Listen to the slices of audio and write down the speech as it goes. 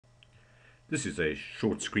This is a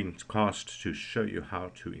short screencast to show you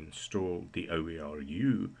how to install the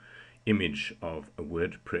OERu image of a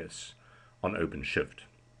WordPress on OpenShift.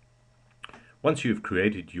 Once you've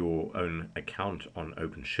created your own account on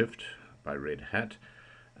OpenShift by Red Hat,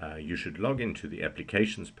 you should log into the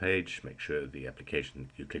applications page. Make sure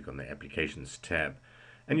you click on the applications tab,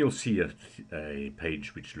 and you'll see a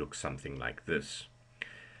page which looks something like this.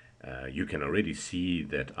 You can already see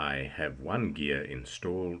that I have one gear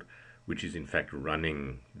installed, which is in fact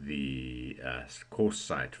running the course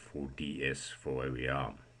site for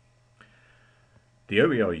DS4OER. The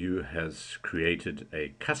OERu has created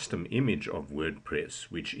a custom image of WordPress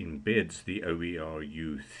which embeds the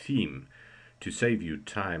OERu theme to save you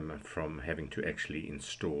time from having to actually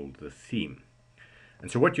install the theme. And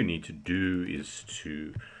so what you need to do is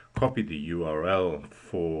to copy the URL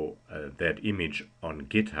for that image on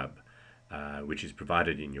GitHub, which is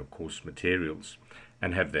provided in your course materials,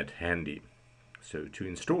 and have that handy. So to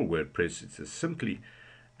install WordPress, it's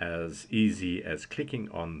as easy as clicking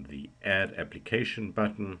on the Add Application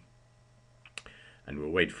button, and we'll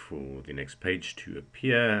wait for the next page to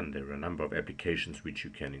appear, and there are a number of applications which you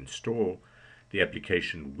can install. The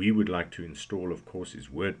application we would like to install, of course, is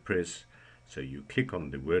WordPress. So you click on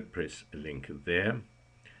the WordPress link there,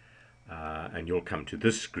 and you'll come to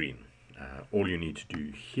this screen. All you need to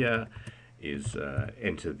do here is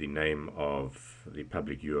enter the name of the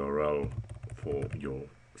public URL for your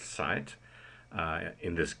site.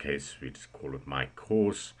 In this case, we just call it my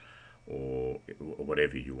course, or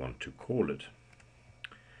whatever you want to call it.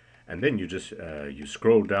 And then you just you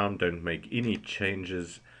scroll down. Don't make any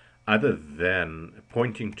changes other than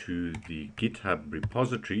pointing to the GitHub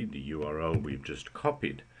repository, the URL we've just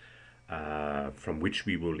copied, from which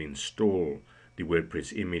we will install the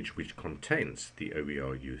WordPress image which contains the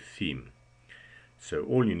OERu theme. So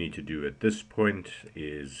all you need to do at this point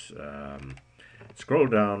is scroll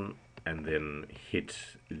down and then hit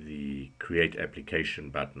the Create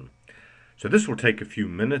Application button. So this will take a few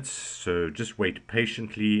minutes, so just wait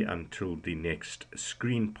patiently until the next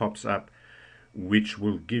screen pops up, which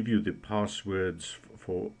will give you the passwords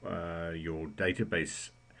for your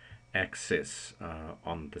database access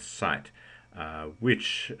on the site,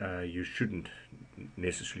 which you shouldn't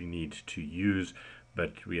necessarily need to use,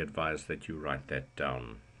 but we advise that you write that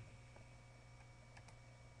down.